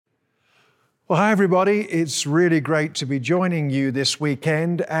Well, hi everybody. It's really great to be joining you this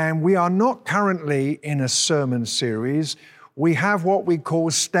weekend, and we are not currently in a sermon series. We have what we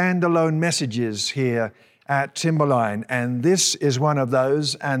call standalone messages here at Timberline, and this is one of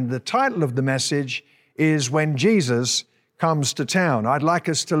those, and the title of the message is When Jesus Comes to Town. I'd like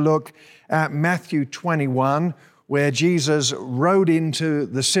us to look at Matthew 21, where Jesus rode into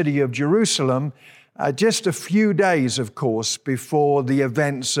the city of Jerusalem just a few days, of course, before the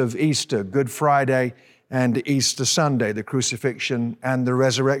events of Easter, Good Friday and Easter Sunday, the crucifixion and the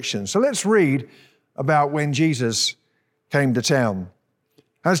resurrection. So let's read about when Jesus came to town.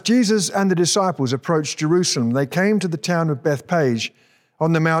 As Jesus and the disciples approached Jerusalem, they came to the town of Bethphage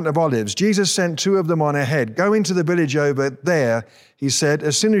on the Mount of Olives. Jesus sent two of them on ahead. Go into the village over there, he said.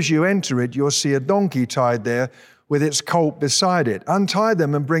 As soon as you enter it, you'll see a donkey tied there with its colt beside it. Untie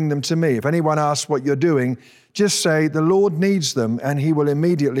them and bring them to me. If anyone asks what you're doing, just say, the Lord needs them, and he will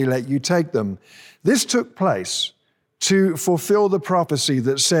immediately let you take them. This took place to fulfill the prophecy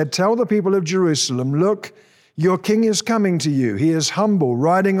that said, tell the people of Jerusalem, look, your king is coming to you. He is humble,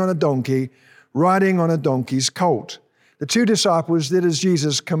 riding on a donkey, riding on a donkey's colt. The two disciples did as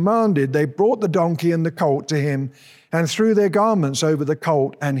Jesus commanded. They brought the donkey and the colt to him and threw their garments over the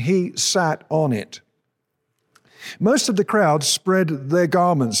colt, and he sat on it. Most of the crowd spread their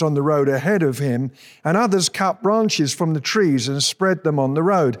garments on the road ahead of him, and others cut branches from the trees and spread them on the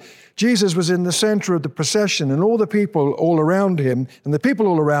road. Jesus was in the center of the procession, and all the people all around him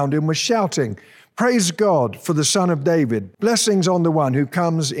were shouting, praise God for the Son of David. Blessings on the one who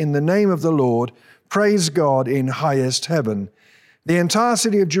comes in the name of the Lord. Praise God in highest heaven. The entire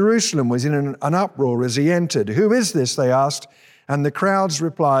city of Jerusalem was in an uproar as he entered. Who is this? They asked. And the crowds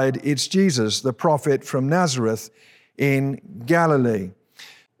replied, it's Jesus, the prophet from Nazareth in Galilee.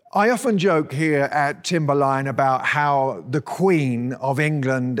 I often joke here at Timberline about how the Queen of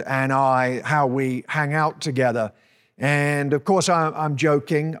England and how we hang out together. And of course, I'm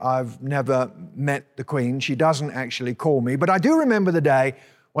joking. I've never met the Queen. She doesn't actually call me. But I do remember the day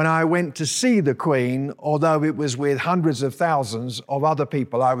when I went to see the Queen, although it was with hundreds of thousands of other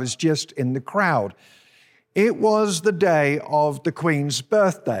people. I was just in the crowd. It was the day of the Queen's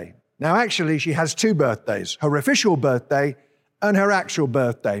birthday. Now, actually, she has two birthdays, her official birthday and her actual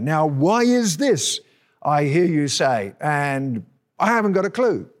birthday. Now, why is this? I hear you say, and I haven't got a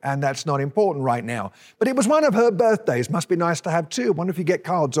clue, and that's not important right now. But it was one of her birthdays. Must be nice to have two. I wonder if you get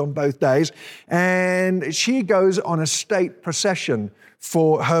cards on both days. And she goes on a state procession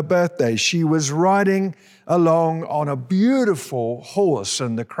for her birthday. She was riding along on a beautiful horse,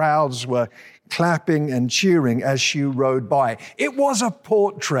 and the crowds were clapping and cheering as she rode by. It was a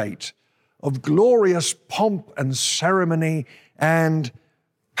portrait of glorious pomp and ceremony and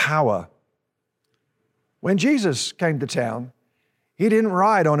power. When Jesus came to town, he didn't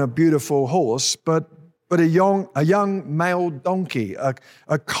ride on a beautiful horse, but a young male donkey,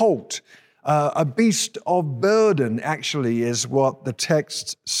 a colt, a beast of burden, actually, is what the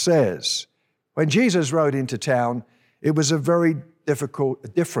text says. When Jesus rode into town, it was a very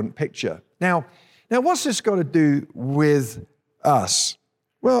different picture. Now, what's this got to do with us?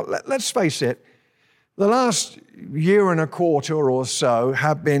 Well, let's face it, the last year and a quarter or so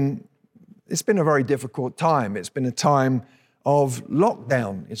it's been a very difficult time. It's been a time of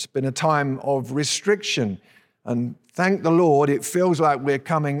lockdown. It's been a time of restriction. And thank the Lord, it feels like we're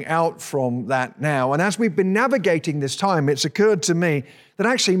coming out from that now. And as we've been navigating this time, it's occurred to me that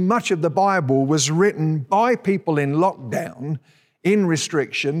actually much of the Bible was written by people in lockdown, in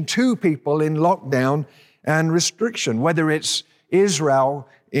restriction, to people in lockdown and restriction, whether it's Israel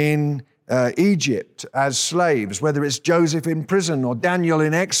in Egypt as slaves, whether it's Joseph in prison or Daniel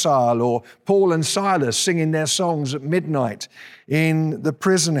in exile or Paul and Silas singing their songs at midnight in the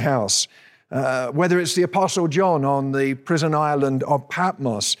prison house, whether it's the Apostle John on the prison island of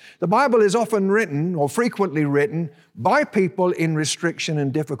Patmos. The Bible is often written or frequently written by people in restriction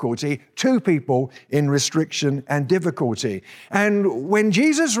and difficulty, to people in restriction and difficulty. And when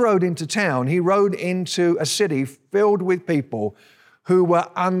Jesus rode into town, he rode into a city filled with people who were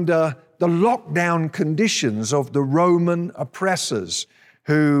under the lockdown conditions of the Roman oppressors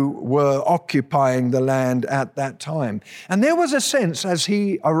who were occupying the land at that time. And there was a sense as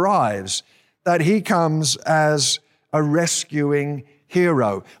he arrives that he comes as a rescuing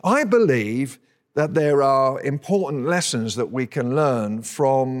hero. I believe that there are important lessons that we can learn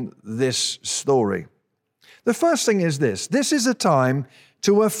from this story. The first thing is this. This is a time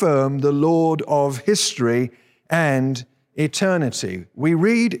to affirm the Lord of history and eternity. We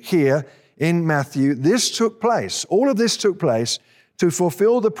read here in Matthew, all of this took place to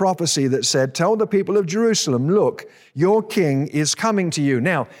fulfill the prophecy that said, tell the people of Jerusalem, look, your king is coming to you.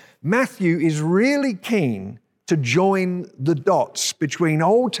 Now, Matthew is really keen to join the dots between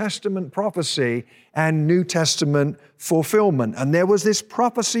Old Testament prophecy and New Testament fulfillment. And there was this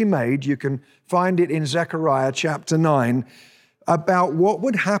prophecy made, you can find it in Zechariah chapter 9, about what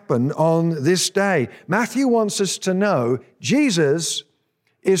would happen on this day. Matthew wants us to know Jesus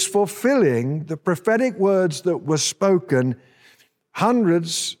is fulfilling the prophetic words that were spoken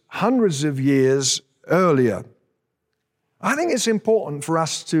hundreds of years earlier. I think it's important for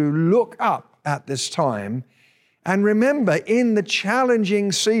us to look up at this time and remember in the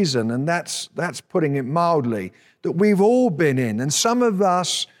challenging season, and that's putting it mildly, that we've all been in, and some of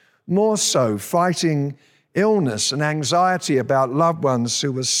us more so, fighting illness and anxiety about loved ones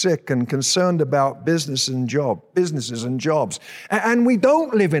who were sick and concerned about businesses and jobs. And we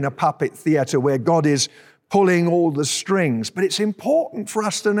don't live in a puppet theater where God is pulling all the strings. But it's important for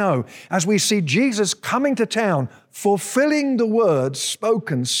us to know, as we see Jesus coming to town, fulfilling the words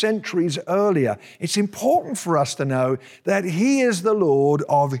spoken centuries earlier, it's important for us to know that He is the Lord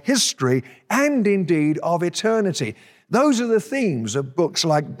of history and indeed of eternity. Those are the themes of books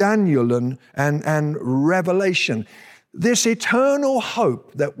like Daniel and Revelation. This eternal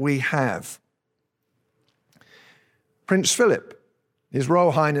hope that we have. Prince Philip, His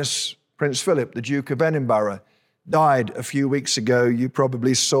Royal Highness Prince Philip, the Duke of Edinburgh, died a few weeks ago. You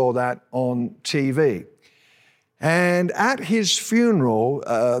probably saw that on TV. And at his funeral,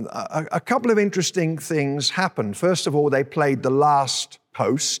 a couple of interesting things happened. First of all, they played the last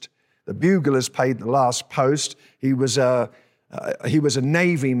post. The buglers played the last post. He was a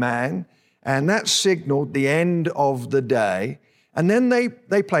Navy man, and that signaled the end of the day. And then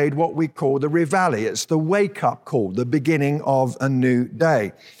they played what we call the Reveille. It's the wake-up call, the beginning of a new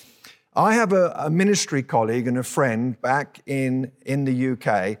day. I have a ministry colleague and a friend back in the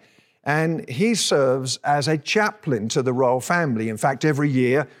UK, and he serves as a chaplain to the royal family. In fact, every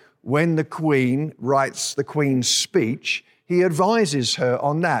year when the Queen writes the Queen's speech, he advises her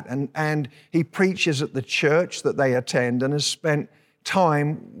on that, and he preaches at the church that they attend and has spent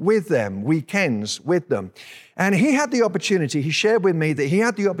time with them, weekends with them. And he shared with me that he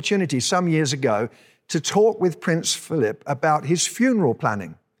had the opportunity some years ago to talk with Prince Philip about his funeral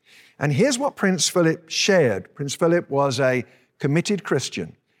planning. And here's what Prince Philip shared. Prince Philip was a committed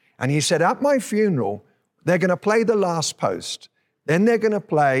Christian. And he said, at my funeral, they're going to play the last post. Then they're going to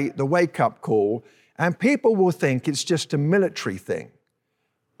play the wake-up call. And people will think it's just a military thing.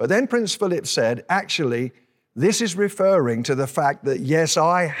 But then Prince Philip said, actually, this is referring to the fact that, yes,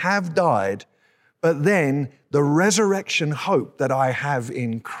 I have died, but then the resurrection hope that I have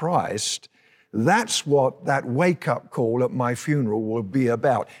in Christ, that's what that wake-up call at my funeral will be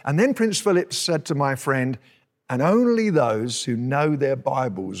about. And then Prince Philip said to my friend, and only those who know their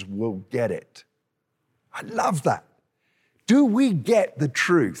Bibles will get it. I love that. Do we get the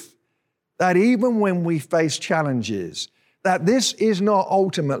truth that even when we face challenges, that this is not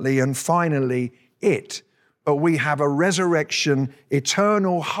ultimately and finally it, but we have a resurrection,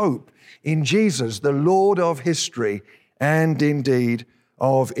 eternal hope in Jesus, the Lord of history and indeed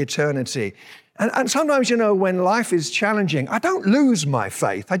of eternity. And sometimes, when life is challenging, I don't lose my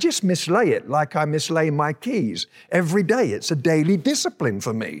faith. I just mislay it like I mislay my keys. Every day, it's a daily discipline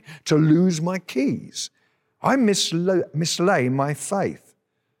for me to lose my keys. I mislay my faith.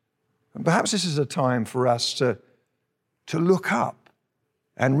 And perhaps this is a time for us to look up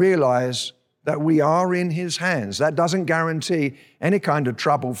and realize that we are in His hands. That doesn't guarantee any kind of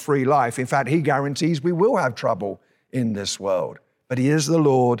trouble-free life. In fact, He guarantees we will have trouble in this world. But He is the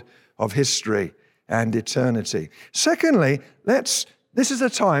Lord of history and eternity. Secondly, this is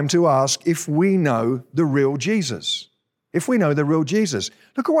a time to ask if we know the real Jesus. If we know the real Jesus.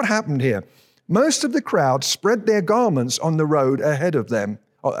 Look at what happened here. Most of the crowd spread their garments on the road ahead of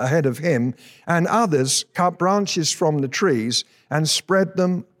Him, and others cut branches from the trees and spread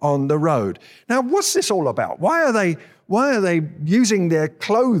them on the road. Now, what's this all about? Why are they using their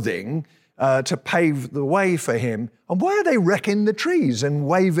clothing to pave the way for Him? And why are they wrecking the trees and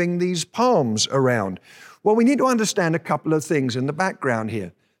waving these palms around? Well, we need to understand a couple of things in the background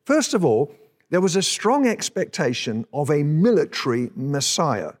here. First of all, there was a strong expectation of a military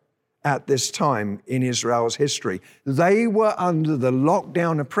Messiah at this time in Israel's history. They were under the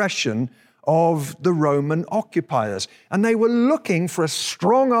lockdown oppression of the Roman occupiers, and they were looking for a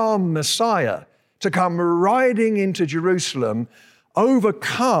strong-armed Messiah to come riding into Jerusalem,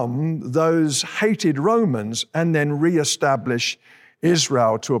 overcome those hated Romans, and then reestablish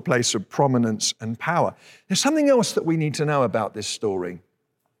Israel to a place of prominence and power. There's something else that we need to know about this story.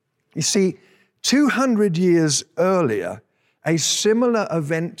 You see, 200 years earlier, a similar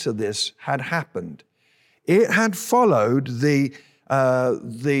event to this had happened. It had followed the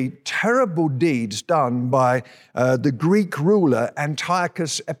the terrible deeds done by the Greek ruler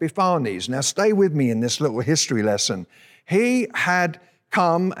Antiochus Epiphanes. Now stay with me in this little history lesson. He had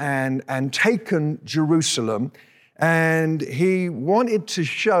come and taken Jerusalem, and he wanted to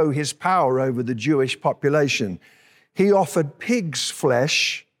show his power over the Jewish population. He offered pig's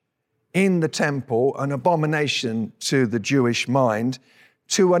flesh in the temple, an abomination to the Jewish mind,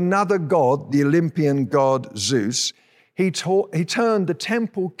 to another god, the Olympian god Zeus. He turned the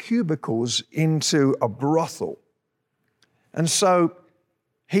temple cubicles into a brothel. And so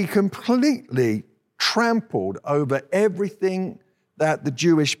he completely trampled over everything that the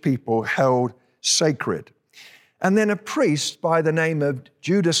Jewish people held sacred. And then a priest by the name of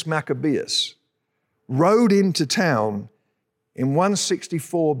Judas Maccabeus rode into town in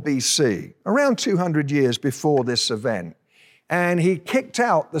 164 BC, around 200 years before this event. And he kicked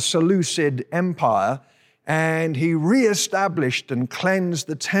out the Seleucid Empire, and he reestablished and cleansed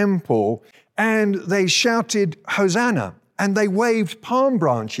the temple, and they shouted, Hosanna, and they waved palm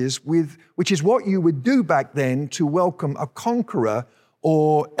branches, which is what you would do back then to welcome a conqueror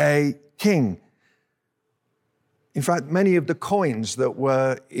or a king. In fact, many of the coins that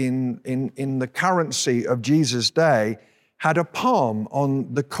were in the currency of Jesus' day had a palm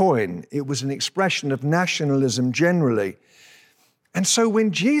on the coin. It was an expression of nationalism generally. And so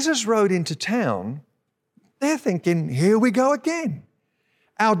when Jesus rode into town, they're thinking, here we go again.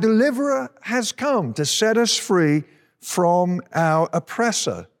 Our deliverer has come to set us free from our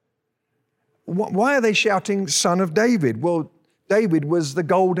oppressor. Why are they shouting, Son of David? Well, David was the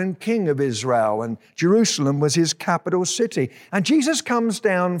golden king of Israel, and Jerusalem was his capital city. And Jesus comes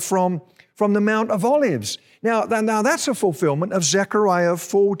down from the Mount of Olives. Now that's a fulfillment of Zechariah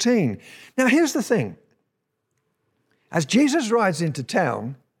 14. Now here's the thing. As Jesus rides into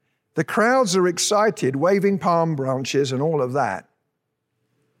town, the crowds are excited, waving palm branches and all of that.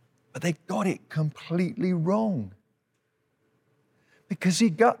 But they got it completely wrong. Because he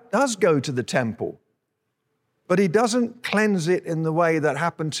does go to the temple. But he doesn't cleanse it in the way that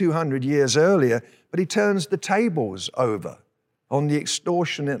happened 200 years earlier, but he turns the tables over on the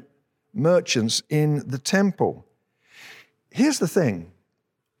extortionate merchants in the temple. Here's the thing.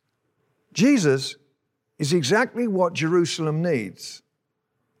 Jesus is exactly what Jerusalem needs,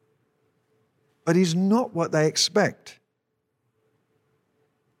 but he's not what they expect.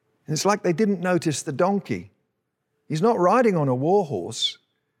 And it's like they didn't notice the donkey. He's not riding on a war horse.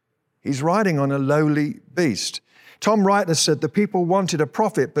 He's riding on a lowly beast. Tom Reitner said the people wanted a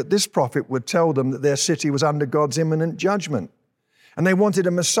prophet, but this prophet would tell them that their city was under God's imminent judgment. And they wanted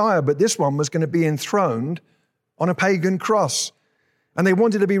a Messiah, but this one was going to be enthroned on a pagan cross. And they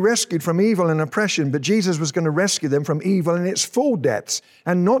wanted to be rescued from evil and oppression, but Jesus was going to rescue them from evil in its full depths,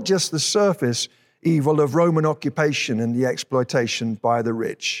 and not just the surface evil of Roman occupation and the exploitation by the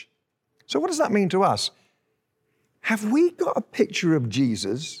rich. So what does that mean to us? Have we got a picture of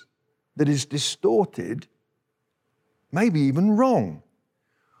Jesus that is distorted, maybe even wrong?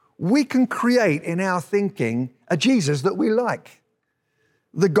 We can create in our thinking a Jesus that we like,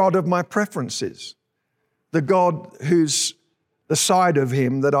 the God of my preferences, the God who's the side of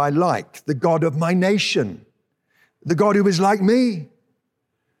him that I like, the God of my nation, the God who is like me,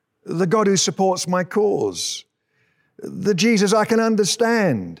 the God who supports my cause, the Jesus I can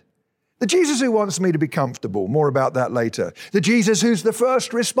understand, the Jesus who wants me to be comfortable. More about that later. The Jesus who's the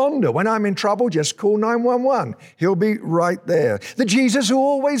first responder. When I'm in trouble, just call 911. He'll be right there. The Jesus who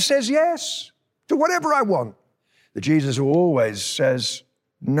always says yes to whatever I want. The Jesus who always says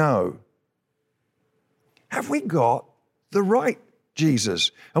no. Have we got the right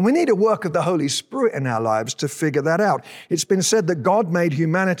Jesus? And we need a work of the Holy Spirit in our lives to figure that out. It's been said that God made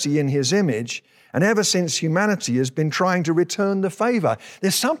humanity in his image, and ever since humanity has been trying to return the favor.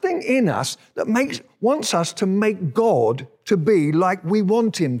 There's something in us that wants us to make God to be like we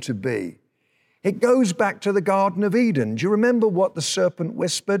want him to be. It goes back to the Garden of Eden. Do you remember what the serpent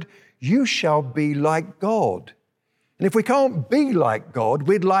whispered? You shall be like God. And if we can't be like God,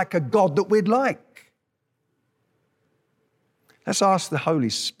 we'd like a God that we'd like. Let's ask the Holy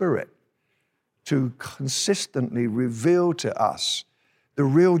Spirit to consistently reveal to us the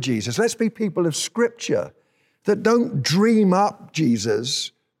real Jesus. Let's be people of Scripture that don't dream up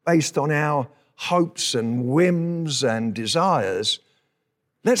Jesus based on our hopes and whims and desires.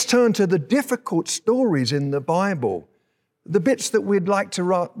 Let's turn to the difficult stories in the Bible, the bits that we'd like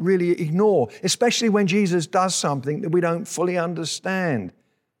to really ignore, especially when Jesus does something that we don't fully understand.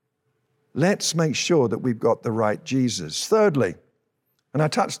 Let's make sure that we've got the right Jesus. Thirdly, and I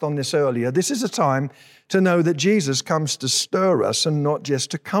touched on this earlier, this is a time to know that Jesus comes to stir us and not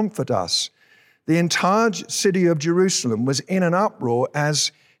just to comfort us. The entire city of Jerusalem was in an uproar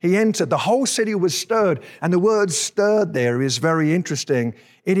as he entered. The whole city was stirred. And the word stirred there is very interesting.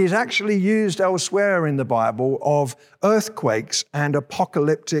 It is actually used elsewhere in the Bible of earthquakes and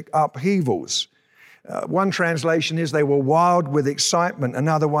apocalyptic upheavals. One translation is they were wild with excitement.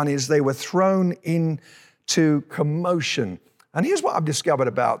 Another one is they were thrown into commotion. And here's what I've discovered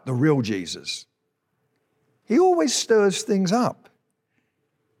about the real Jesus. He always stirs things up.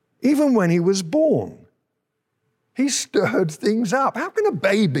 Even when he was born, he stirred things up. How can a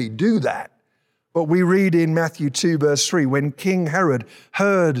baby do that? But we read in Matthew 2, verse 3, when King Herod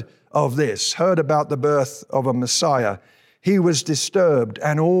heard of this, heard about the birth of a Messiah, he was disturbed,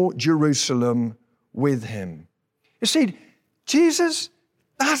 and all Jerusalem with him. You see, Jesus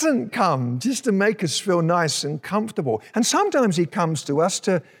doesn't come just to make us feel nice and comfortable. And sometimes he comes to us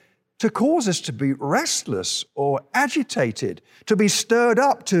to cause us to be restless or agitated, to be stirred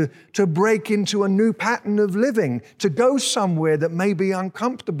up, to break into a new pattern of living, to go somewhere that may be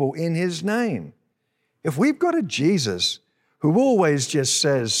uncomfortable in his name. If we've got a Jesus who always just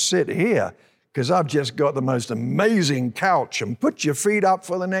says, sit here, because I've just got the most amazing couch and put your feet up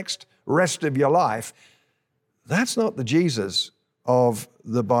for the next rest of your life, that's not the Jesus of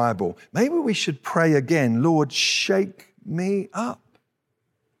the Bible. Maybe we should pray again, Lord, shake me up.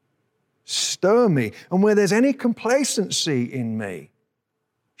 Stir me. And where there's any complacency in me,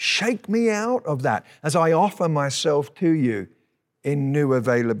 shake me out of that as I offer myself to you in new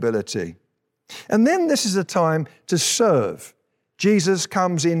availability. And then this is a time to serve. Jesus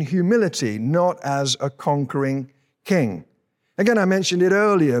comes in humility, not as a conquering king. Again, I mentioned it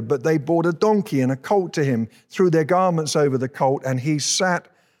earlier, but they brought a donkey and a colt to him, threw their garments over the colt, and he sat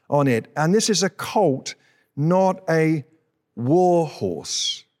on it. And this is a colt, not a war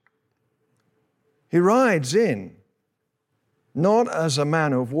horse. He rides in, not as a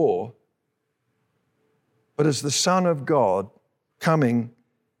man of war, but as the Son of God coming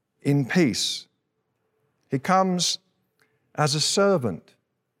in peace. He comes as a servant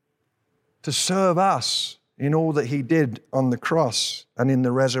to serve us in all that he did on the cross and in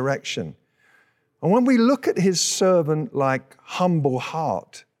the resurrection. And when we look at his servant-like humble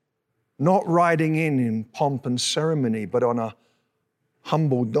heart, not riding in pomp and ceremony, but on a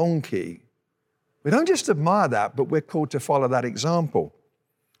humble donkey, we don't just admire that, but we're called to follow that example.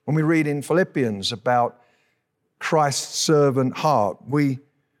 When we read in Philippians about Christ's servant heart, we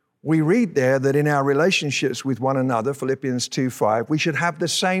read there that in our relationships with one another, Philippians 2:5, we should have the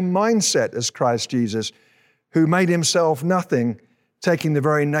same mindset as Christ Jesus, who made himself nothing, taking the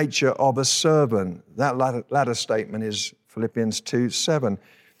very nature of a servant. That latter statement is Philippians 2:7.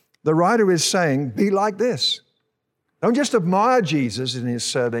 The writer is saying, be like this. Don't just admire Jesus in his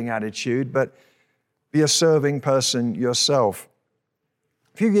serving attitude, but be a serving person yourself.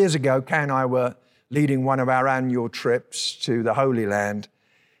 A few years ago, Kay and I were leading one of our annual trips to the Holy Land,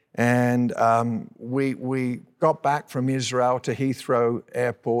 and we got back from Israel to Heathrow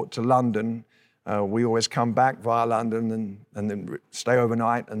Airport to London. We always come back via London and then stay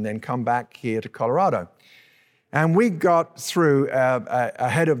overnight and then come back here to Colorado. And we got through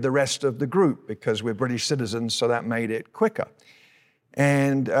ahead of the rest of the group because we're British citizens, so that made it quicker.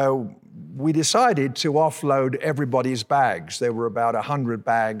 And we decided to offload everybody's bags. There were about 100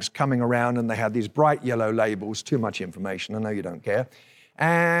 bags coming around, and they had these bright yellow labels, too much information, I know you don't care.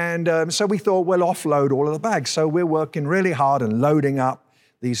 And so we thought, we'll offload all of the bags. So we're working really hard and loading up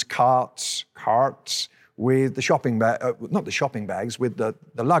these carts with the shopping bag, not the shopping bags, with the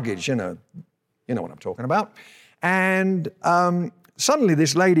luggage, you know what I'm talking about. And suddenly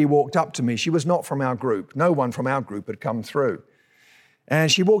this lady walked up to me. She was not from our group. No one from our group had come through. And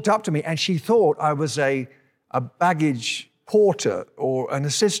she walked up to me and she thought I was a baggage porter or an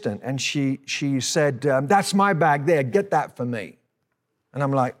assistant. And she said, that's my bag there, get that for me. And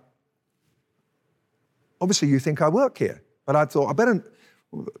I'm like, obviously you think I work here. But I thought,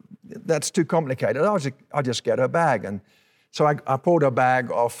 that's too complicated. I'll just get her bag. And so I pulled her bag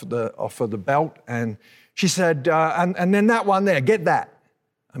off of the belt, and she said, and then that one there, get that.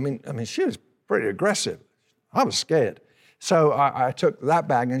 I mean, she was pretty aggressive. I was scared. So I took that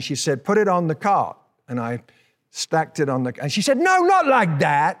bag, and she said, put it on the cart. And I stacked it on and she said, no, not like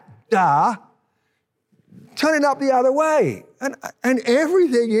that, duh. Turn it up the other way. And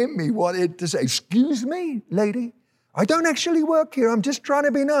everything in me wanted to say, excuse me, lady, I don't actually work here. I'm just trying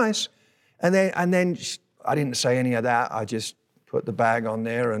to be nice. And then I didn't say any of that. I just put the bag on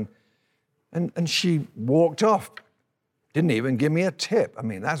there and she walked off. Didn't even give me a tip. I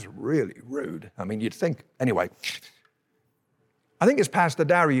mean, that's really rude. I mean, you'd think, anyway. I think it's Pastor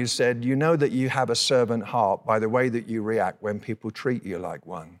Darry who said, you know that you have a servant heart by the way that you react when people treat you like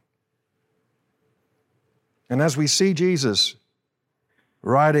one. And as we see Jesus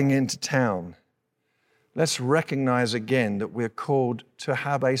riding into town, let's recognize again that we're called to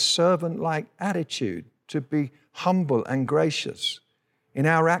have a servant-like attitude, to be humble and gracious in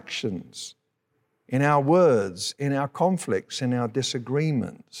our actions, in our words, in our conflicts, in our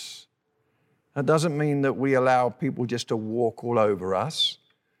disagreements. That doesn't mean that we allow people just to walk all over us,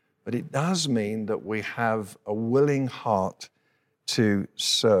 but it does mean that we have a willing heart to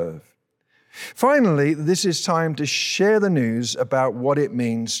serve. Finally, this is time to share the news about what it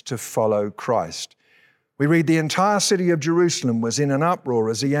means to follow Christ. We read the entire city of Jerusalem was in an uproar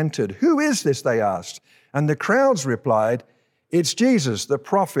as he entered. "Who is this?" they asked. And the crowds replied, "It's Jesus, the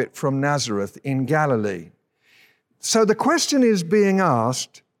prophet from Nazareth in Galilee." So the question is being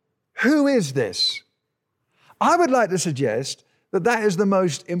asked, who is this? I would like to suggest that that is the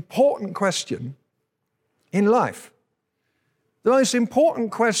most important question in life. The most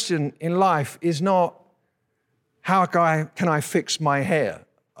important question in life is not, how can I fix my hair?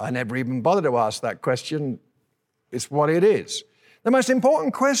 I never even bothered to ask that question. It's what it is. The most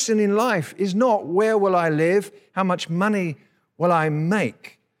important question in life is not, where will I live? How much money will I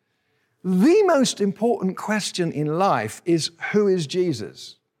make? The most important question in life is, who is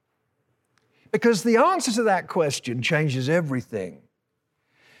Jesus? Because the answer to that question changes everything.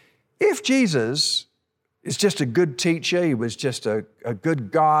 If Jesus is just a good teacher, he was just a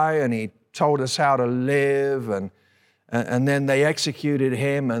good guy and he told us how to live and then they executed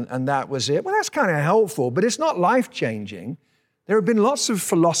him and that was it, well, that's kind of helpful, but it's not life-changing. There have been lots of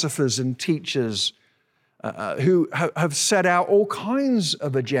philosophers and teachers who have set out all kinds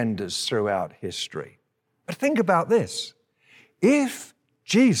of agendas throughout history. But think about this. If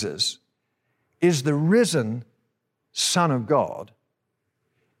Jesus is the risen Son of God,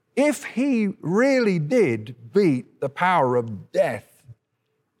 if he really did beat the power of death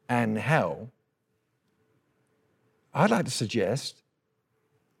and hell, I'd like to suggest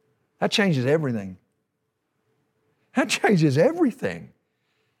that changes everything. That changes everything.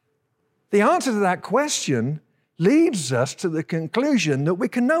 The answer to that question leads us to the conclusion that we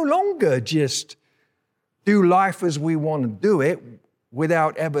can no longer just do life as we want to do it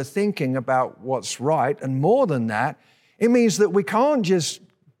without ever thinking about what's right. And more than that, it means that we can't just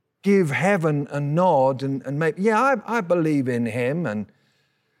give heaven a nod and maybe, I believe in him and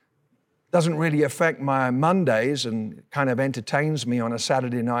doesn't really affect my Mondays and kind of entertains me on a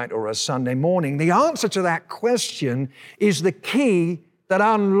Saturday night or a Sunday morning. The answer to that question is the key that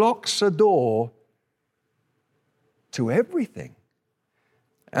unlocks a door to everything.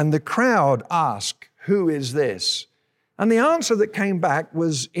 And the crowd asked, "Who is this?" And the answer that came back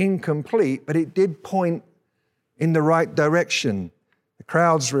was incomplete, but it did point in the right direction. The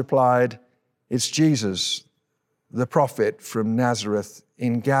crowds replied, "It's Jesus, the prophet from Nazareth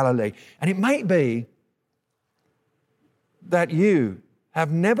in Galilee." And it might be that you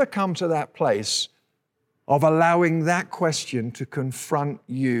have never come to that place of allowing that question to confront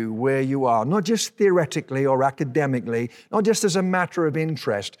you where you are, not just theoretically or academically, not just as a matter of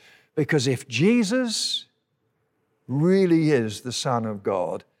interest, because if Jesus really is the Son of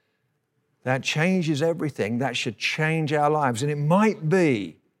God, that changes everything. That should change our lives. And it might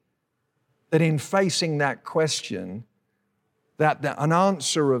be that in facing that question, that an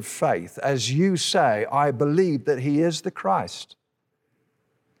answer of faith, as you say, "I believe that he is the Christ,"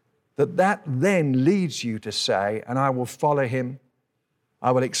 that then leads you to say, "And I will follow him.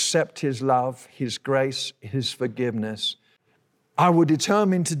 I will accept his love, his grace, his forgiveness. I will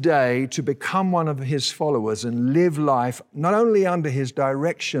determine today to become one of his followers and live life not only under his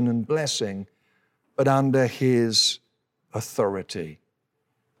direction and blessing, but under his authority."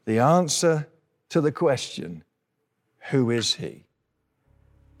 The answer to the question, who is he?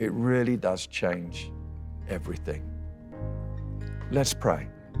 It really does change everything. Let's pray.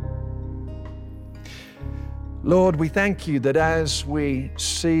 Lord, we thank you that as we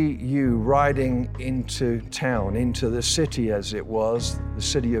see you riding into town, into the city as it was, the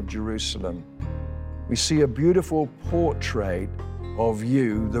city of Jerusalem, we see a beautiful portrait of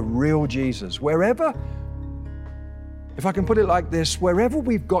you, the real Jesus. Wherever, if I can put it like this, wherever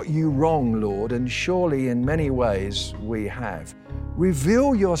we've got you wrong, Lord, and surely in many ways we have,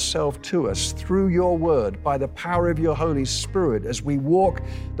 reveal yourself to us through your word by the power of your Holy Spirit as we walk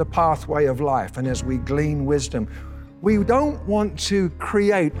the pathway of life and as we glean wisdom. We don't want to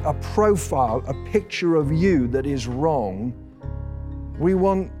create a profile, a picture of you that is wrong. We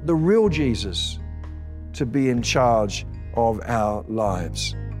want the real Jesus to be in charge of our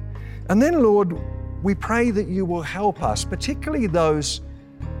lives. And then, Lord, we pray that you will help us, particularly those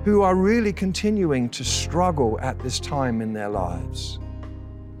who are really continuing to struggle at this time in their lives.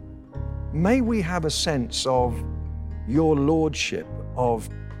 may we have a sense of your lordship, of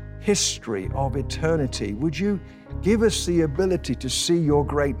history, of eternity. Would you give us the ability to see your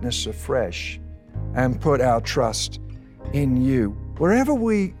greatness afresh and put our trust in you? Wherever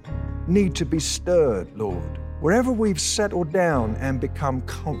we need to be stirred, Lord, wherever we've settled down and become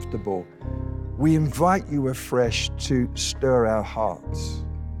comfortable, we invite you afresh to stir our hearts.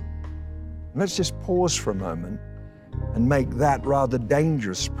 Let's just pause for a moment and make that rather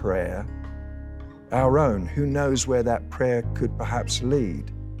dangerous prayer our own. Who knows where that prayer could perhaps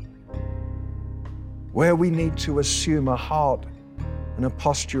lead? Where we need to assume a heart and a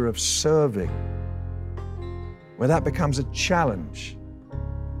posture of serving, where that becomes a challenge.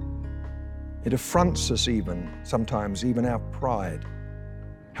 It affronts us even, sometimes even our pride.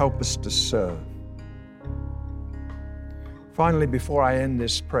 Help us to serve. Finally, before I end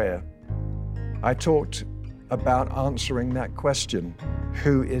this prayer, I talked about answering that question,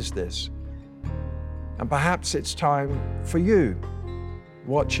 who is this? And perhaps it's time for you,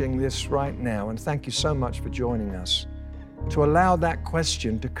 watching this right now, and thank you so much for joining us, to allow that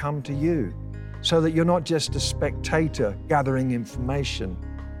question to come to you so that you're not just a spectator gathering information,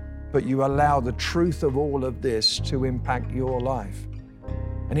 but you allow the truth of all of this to impact your life.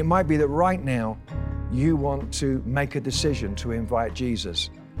 And it might be that right now you want to make a decision to invite Jesus.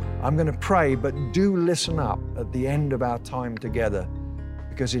 I'm going to pray, but do listen up at the end of our time together,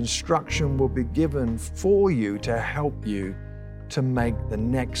 because instruction will be given for you to help you to make the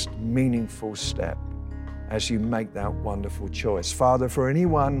next meaningful step as you make that wonderful choice. Father, for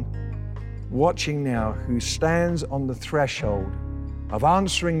anyone watching now who stands on the threshold of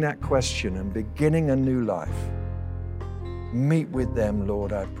answering that question and beginning a new life, meet with them,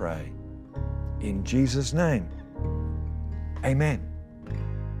 Lord, I pray. In Jesus' name, amen.